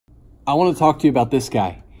I want to talk to you about this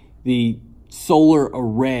guy, the solar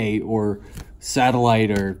array or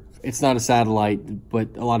satellite, or it's not a satellite,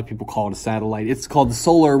 but a lot of people call it a satellite. It's called the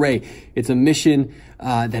solar array. It's a mission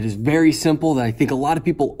that is very simple that I think a lot of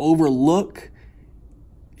people overlook,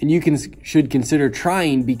 and you should consider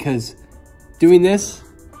trying, because doing this,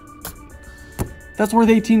 that's worth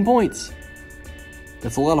 18 points.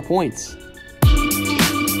 That's a lot of points.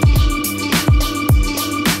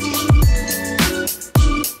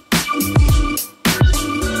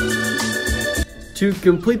 To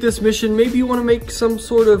complete this mission, maybe you want to make some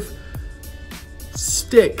sort of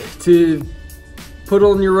stick to put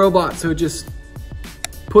on your robot so it just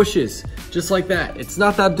pushes, just like that. It's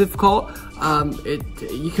not that difficult.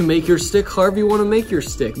 You can make your stick however you want to make your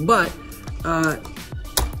stick, but I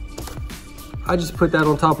just put that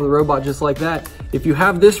on top of the robot just like that. If you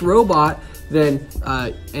have this robot, then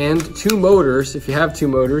and two motors, if you have two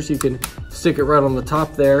motors, you can stick it right on the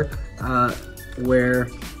top there where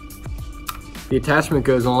the attachment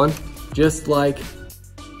goes on, just like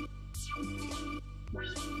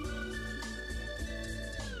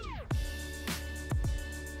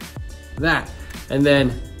that. And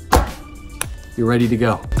then you're ready to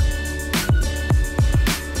go.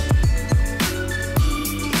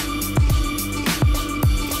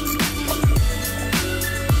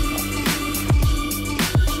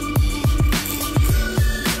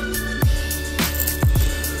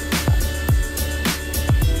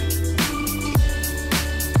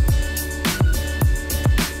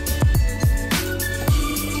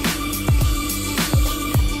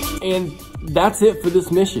 And that's it for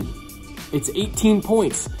this mission. It's 18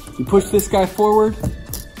 points. You push this guy forward,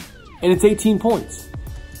 and it's 18 points.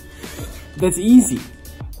 That's easy.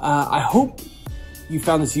 I hope you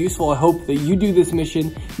found this useful. I hope that you do this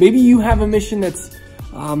mission. Maybe you have a mission that's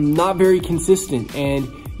not very consistent, and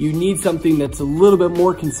you need something that's a little bit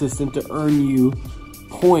more consistent to earn you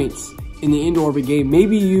points in the in-orbit game.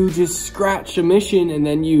 Maybe you just scratch a mission, and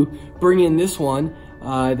then you bring in this one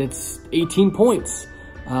that's 18 points.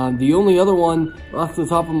 The only other one off the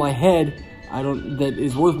top of my head that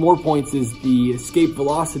is worth more points is the escape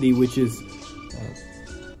velocity, which is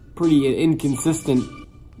pretty inconsistent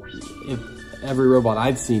if every robot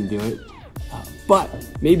I've seen do it. But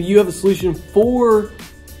maybe you have a solution for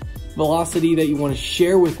velocity that you want to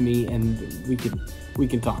share with me, and we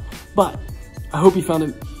can talk. But I hope you found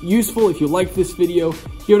it useful. If you liked this video,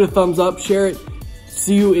 give it a thumbs up, share it.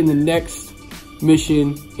 See you in the next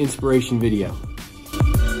mission inspiration video.